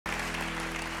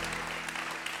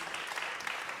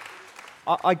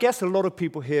I guess a lot of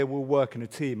people here will work in a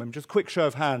team. And just quick show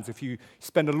of hands if you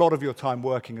spend a lot of your time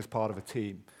working as part of a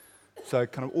team. So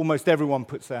kind of almost everyone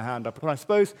puts their hand up. And I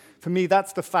suppose, for me,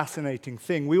 that's the fascinating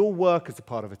thing. We all work as a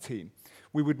part of a team.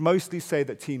 We would mostly say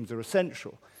that teams are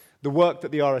essential. The work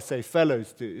that the RSA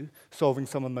fellows do, solving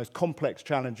some of the most complex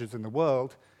challenges in the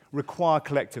world, require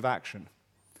collective action.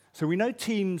 So we know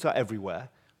teams are everywhere.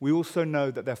 We also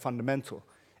know that they're fundamental.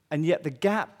 And yet the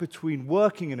gap between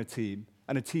working in a team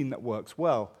and a team that works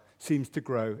well seems to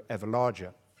grow ever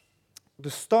larger.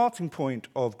 The starting point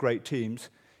of great teams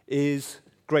is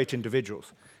great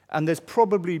individuals. And there's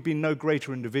probably been no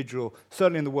greater individual,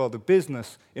 certainly in the world of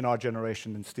business, in our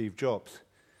generation than Steve Jobs.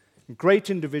 Great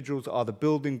individuals are the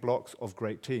building blocks of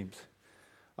great teams.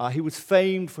 He was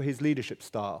famed for his leadership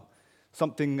style,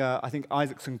 something I think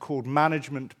Isaacson called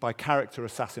management by character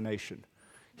assassination.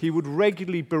 He would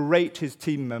regularly berate his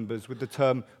team members with the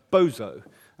term bozo,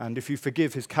 and if you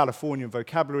forgive his Californian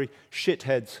vocabulary,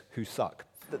 shitheads who suck.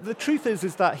 The truth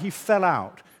is that he fell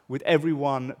out with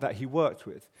everyone that he worked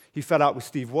with. He fell out with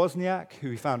Steve Wozniak, who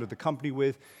he founded the company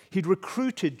with. He'd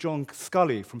recruited John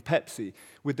Scully from Pepsi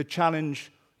with the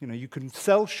challenge, you can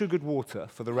sell sugared water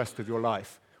for the rest of your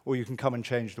life, or you can come and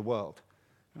change the world.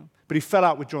 But he fell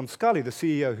out with John Scully, the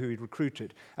CEO who he'd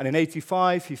recruited. And in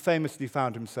 '85, he famously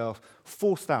found himself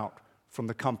forced out from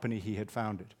the company he had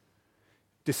founded.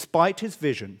 Despite his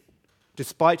vision,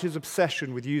 despite his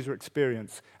obsession with user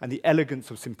experience and the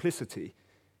elegance of simplicity,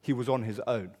 he was on his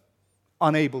own,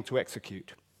 unable to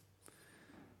execute.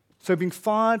 So being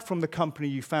fired from the company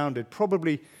you founded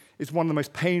probably is one of the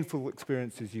most painful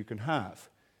experiences you can have.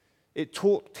 It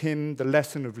taught him the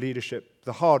lesson of leadership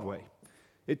the hard way.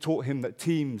 It taught him that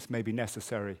teams may be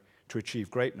necessary to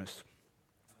achieve greatness.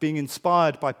 Being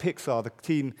inspired by Pixar, the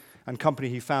team and company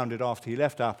he founded after he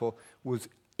left Apple, was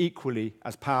equally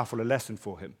as powerful a lesson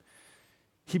for him.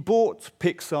 He bought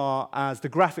Pixar as the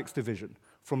graphics division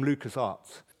from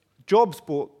LucasArts. Jobs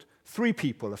bought three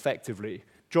people, effectively: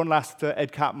 John Lasseter,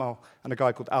 Ed Catmull, and a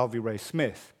guy called Alvy Ray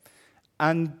Smith.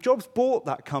 And Jobs bought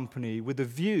that company with a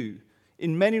view,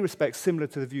 in many respects similar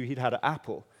to the view he'd had at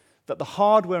Apple, that the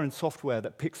hardware and software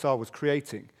that Pixar was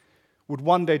creating would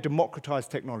one day democratize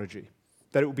technology,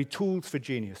 that it would be tools for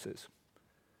geniuses.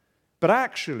 But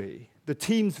actually, the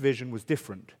team's vision was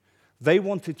different. They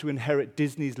wanted to inherit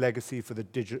Disney's legacy for the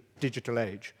digital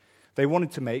age. They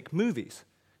wanted to make movies,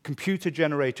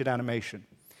 computer-generated animation.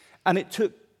 And it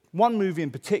took one movie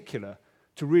in particular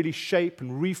to really shape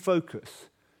and refocus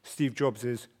Steve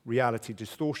Jobs' reality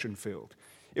distortion field.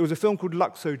 It was a film called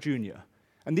Luxo Jr.,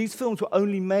 and these films were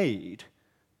only made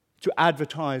to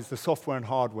advertise the software and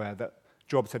hardware that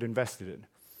Jobs had invested in.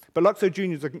 But Luxo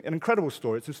Jr. is an incredible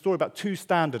story. It's a story about two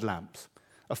standard lamps,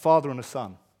 a father and a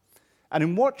son. And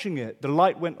in watching it, the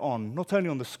light went on, not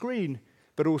only on the screen,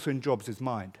 but also in Jobs'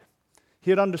 mind. He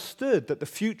had understood that the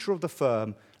future of the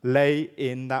firm lay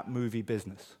in that movie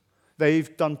business.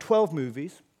 They've done 12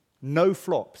 movies, no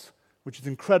flops, which is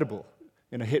incredible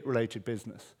in a hit-related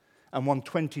business, and won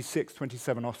 26,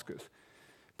 27 Oscars.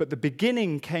 But the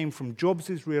beginning came from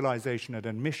Jobs' realization and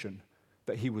admission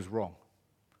that he was wrong.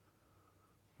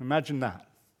 Imagine that.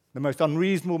 The most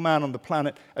unreasonable man on the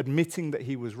planet admitting that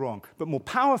he was wrong. But more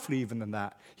powerfully even than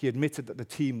that, he admitted that the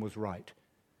team was right.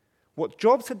 What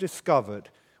Jobs had discovered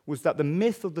was that the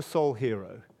myth of the sole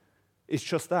hero is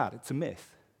just that, it's a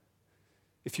myth.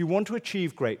 If you want to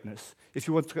achieve greatness, if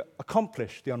you want to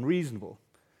accomplish the unreasonable,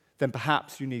 then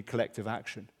perhaps you need collective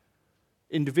action.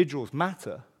 Individuals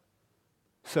matter,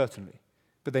 certainly,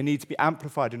 but they need to be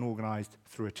amplified and organized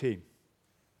through a team.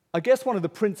 I guess one of the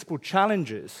principal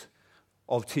challenges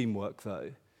of teamwork,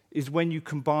 though, is when you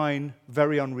combine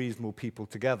very unreasonable people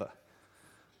together.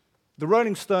 The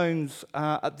Rolling Stones,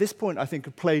 at this point, I think,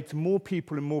 have played to more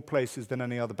people in more places than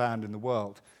any other band in the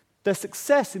world. Their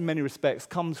success, in many respects,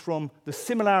 comes from the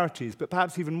similarities, but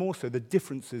perhaps even more so, the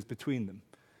differences between them.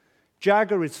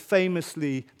 Jagger is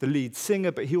famously the lead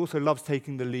singer, but he also loves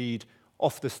taking the lead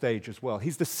off the stage as well.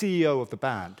 He's the CEO of the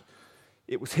band.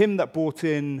 It was him that brought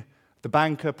in the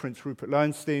banker, Prince Rupert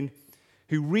Lowenstein,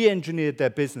 who re-engineered their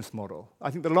business model.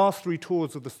 I think the last three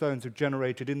tours of the Stones have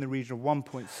generated in the region of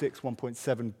 $1.6,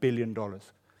 $1.7 billion.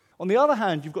 On the other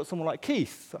hand, you've got someone like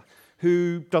Keith,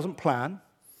 who doesn't plan,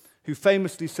 who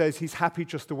famously says he's happy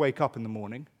just to wake up in the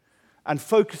morning, and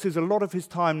focuses a lot of his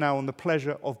time now on the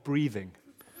pleasure of breathing.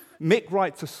 Mick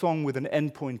writes a song with an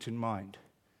end point in mind.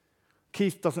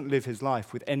 Keith doesn't live his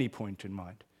life with any point in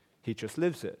mind. He just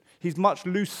lives it. He's much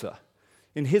looser.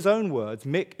 In his own words,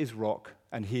 Mick is rock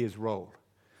and he is roll.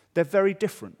 They're very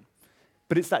different.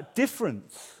 But it's that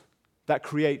difference that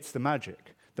creates the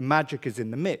magic. The magic is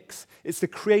in the mix. It's the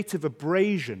creative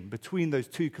abrasion between those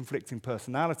two conflicting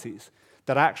personalities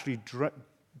that actually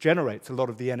generates a lot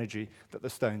of the energy that the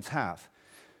Stones have.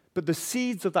 But the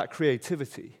seeds of that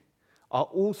creativity are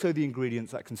also the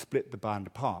ingredients that can split the band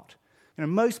apart.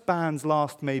 Most bands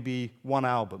last maybe one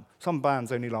album. Some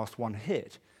bands only last one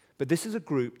hit. But this is a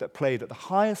group that played at the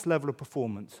highest level of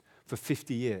performance for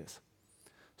 50 years.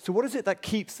 So what is it that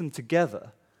keeps them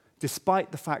together,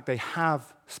 despite the fact they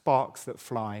have sparks that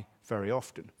fly very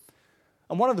often?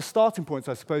 And one of the starting points,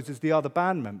 I suppose, is the other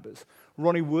band members.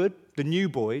 Ronnie Wood, the new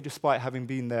boy, despite having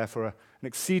been there for an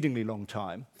exceedingly long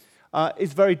time,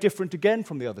 is very different again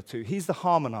from the other two. He's the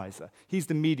harmonizer. He's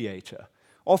the mediator.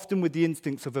 Often with the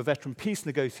instincts of a veteran peace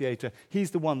negotiator, he's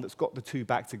the one that's got the two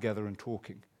back together and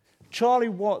talking. Charlie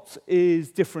Watts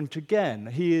is different again.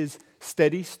 He is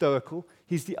steady, stoical.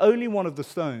 He's the only one of the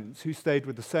Stones who stayed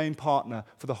with the same partner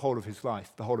for the whole of his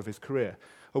life, the whole of his career,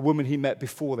 a woman he met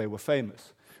before they were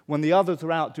famous. When the others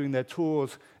are out doing their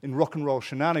tours in rock and roll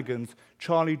shenanigans,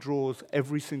 Charlie draws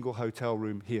every single hotel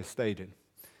room he has stayed in.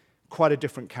 Quite a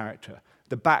different character.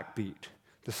 The backbeat,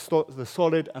 the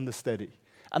solid and the steady.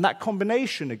 And that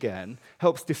combination, again,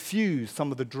 helps diffuse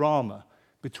some of the drama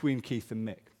between Keith and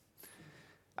Mick.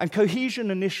 And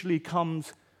cohesion initially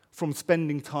comes from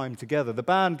spending time together. The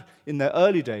band, in their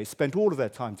early days, spent all of their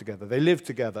time together. They lived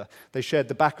together. They shared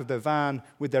the back of their van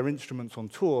with their instruments on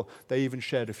tour. They even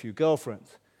shared a few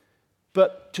girlfriends.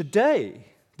 But today,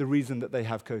 the reason that they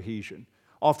have cohesion,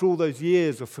 after all those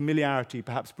years of familiarity,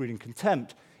 perhaps breeding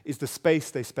contempt, is the space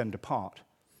they spend apart.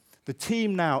 The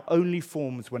team now only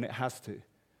forms when it has to.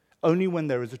 Only when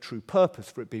there is a true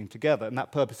purpose for it being together, and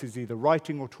that purpose is either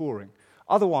writing or touring.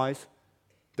 Otherwise,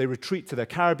 they retreat to their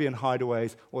Caribbean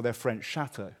hideaways or their French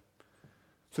chateau.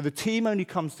 So the team only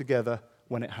comes together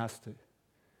when it has to.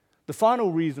 The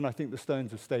final reason I think the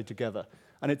Stones have stayed together,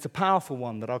 and it's a powerful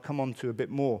one that I'll come on to a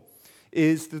bit more,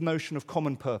 is the notion of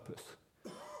common purpose.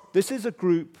 This is a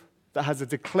group that has a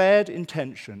declared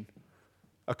intention,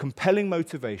 a compelling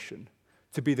motivation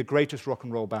to be the greatest rock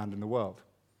and roll band in the world.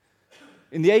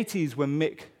 In the 80s, when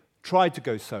Mick tried to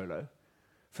go solo,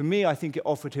 for me, I think it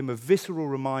offered him a visceral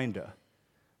reminder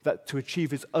that to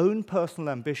achieve his own personal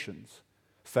ambitions,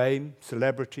 fame,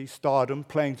 celebrity, stardom,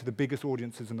 playing to the biggest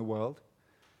audiences in the world,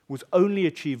 was only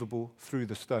achievable through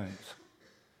the Stones.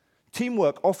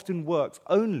 Teamwork often works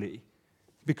only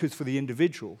because for the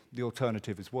individual, the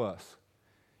alternative is worse.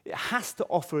 It has to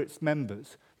offer its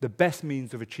members the best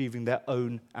means of achieving their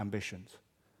own ambitions.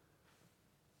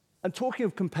 And talking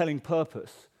of compelling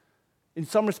purpose, in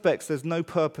some respects, there's no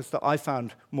purpose that I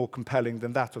found more compelling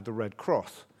than that of the Red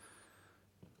Cross.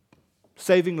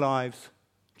 Saving lives,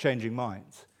 changing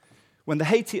minds. When the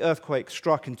Haiti earthquake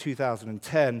struck in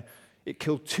 2010, it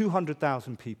killed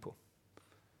 200,000 people.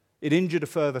 It injured a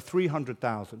further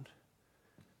 300,000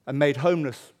 and made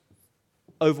homeless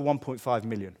over 1.5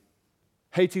 million.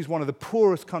 Haiti is one of the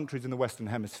poorest countries in the Western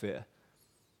Hemisphere.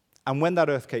 And when that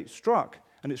earthquake struck,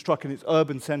 and it struck in its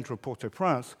urban center of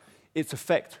Port-au-Prince, its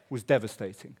effect was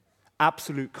devastating.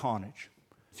 Absolute carnage.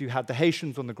 So you had the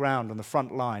Haitians on the ground, on the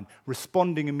front line,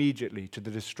 responding immediately to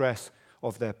the distress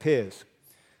of their peers.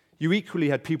 You equally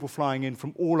had people flying in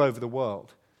from all over the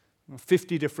world.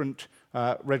 50 different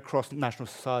Red Cross national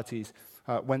societies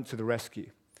went to the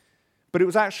rescue. But it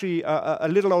was actually a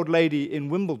little old lady in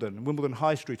Wimbledon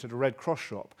High Street at a Red Cross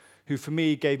shop, who for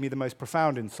me gave me the most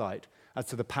profound insight as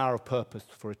to the power of purpose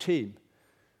for a team.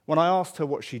 When I asked her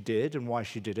what she did and why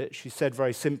she did it, she said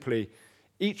very simply,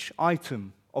 each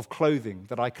item of clothing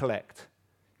that I collect,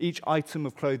 each item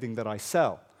of clothing that I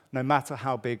sell, no matter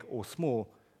how big or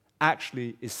small,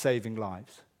 actually is saving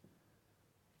lives.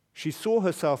 She saw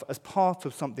herself as part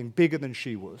of something bigger than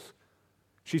she was.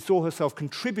 She saw herself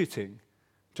contributing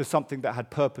to something that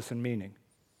had purpose and meaning.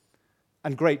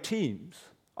 And great teams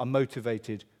are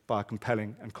motivated by a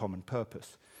compelling and common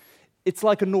purpose. It's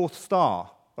like a North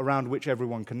Star around which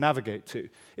everyone can navigate to.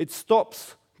 It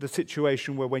stops the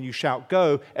situation where when you shout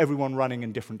go, everyone running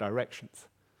in different directions.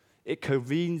 It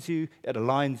convenes you, it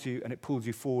aligns you, and it pulls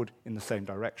you forward in the same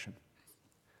direction.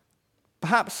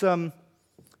 Perhaps in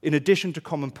addition to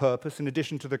common purpose, in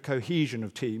addition to the cohesion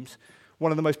of teams,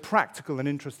 one of the most practical and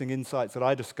interesting insights that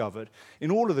I discovered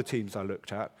in all of the teams I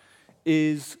looked at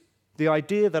is the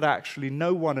idea that actually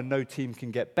no one and no team can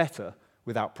get better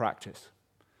without practice.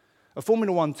 A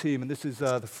Formula One team, and this is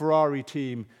the Ferrari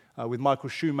team with Michael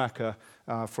Schumacher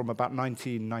from about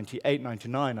 1998,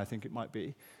 99, I think it might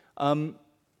be.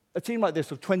 A team like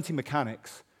this of 20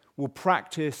 mechanics will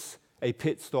practice a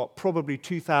pit stop probably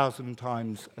 2,000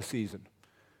 times a season.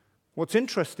 What's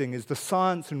interesting is the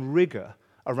science and rigor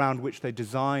around which they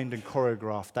designed and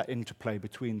choreographed that interplay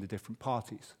between the different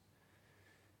parties.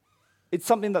 It's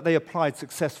something that they applied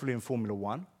successfully in Formula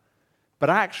One, but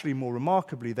actually, more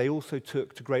remarkably, they also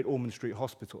took to Great Ormond Street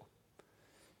Hospital.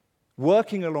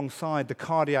 Working alongside the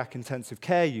cardiac intensive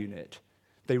care unit,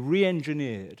 they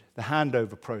re-engineered the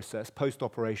handover process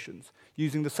post-operations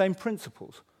using the same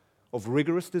principles of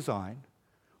rigorous design,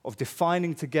 of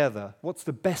defining together what's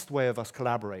the best way of us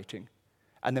collaborating,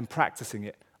 and then practicing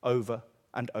it over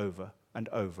and over and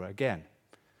over again.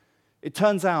 It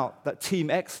turns out that team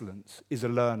excellence is a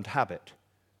learned habit.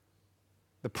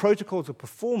 The protocols of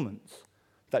performance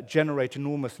that generate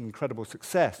enormous and incredible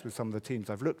success with some of the teams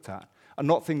I've looked at are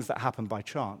not things that happen by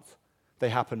chance. They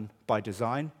happen by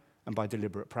design and by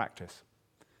deliberate practice.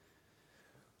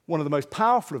 One of the most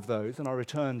powerful of those, and I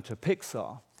return to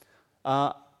Pixar,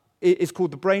 is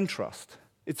called the Brain Trust.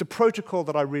 It's a protocol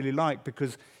that I really like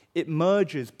because it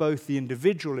merges both the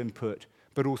individual input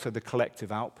but also the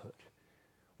collective output.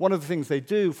 One of the things they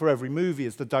do for every movie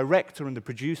is the director and the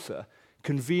producer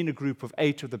convene a group of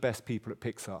 8 of the best people at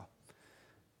Pixar.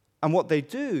 And what they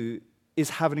do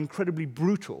is have an incredibly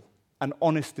brutal and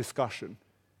honest discussion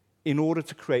in order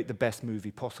to create the best movie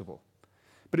possible.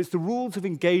 But it's the rules of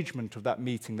engagement of that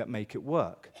meeting that make it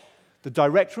work. The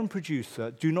director and producer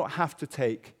do not have to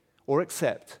take or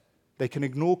accept, they can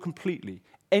ignore completely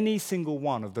any single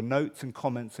one of the notes and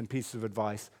comments and pieces of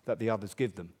advice that the others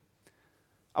give them.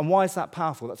 And why is that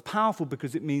powerful? That's powerful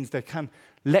because it means they can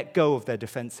let go of their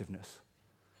defensiveness.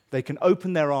 They can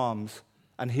open their arms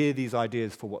and hear these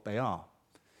ideas for what they are.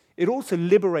 It also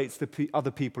liberates the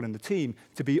other people in the team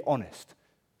to be honest,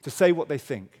 to say what they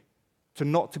think, to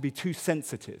not to be too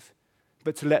sensitive,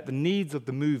 but to let the needs of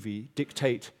the movie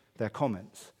dictate their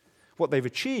comments. What they've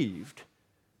achieved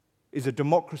is a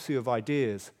democracy of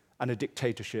ideas and a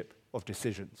dictatorship of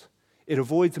decisions. It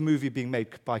avoids a movie being made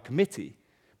by committee,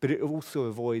 but it also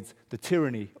avoids the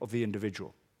tyranny of the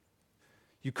individual.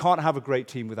 You can't have a great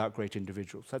team without great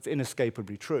individuals. That's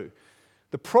inescapably true.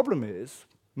 The problem is,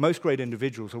 most great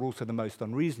individuals are also the most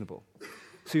unreasonable.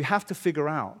 So you have to figure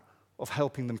out of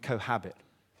helping them cohabit,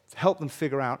 to help them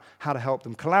figure out how to help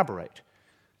them collaborate.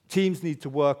 Teams need to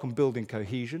work on building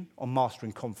cohesion, on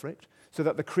mastering conflict, so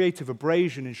that the creative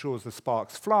abrasion ensures the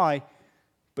sparks fly,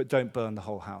 but don't burn the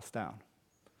whole house down.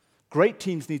 Great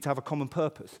teams need to have a common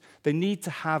purpose. They need to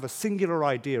have a singular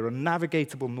idea, a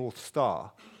navigatable North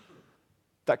Star,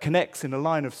 that connects in a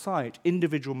line of sight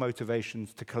individual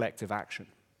motivations to collective action.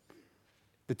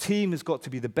 The team has got to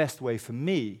be the best way for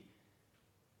me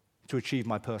to achieve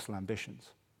my personal ambitions.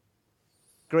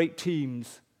 Great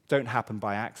teams don't happen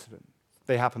by accident.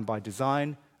 They happen by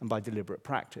design and by deliberate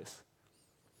practice.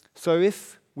 So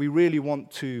if we really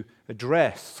want to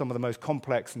address some of the most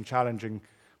complex and challenging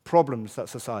problems that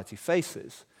society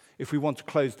faces, if we want to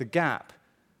close the gap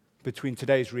between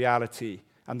today's reality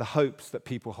and the hopes that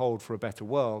people hold for a better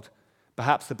world,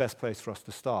 perhaps the best place for us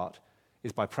to start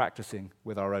is by practicing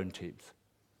with our own teams.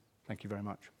 Thank you very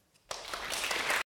much.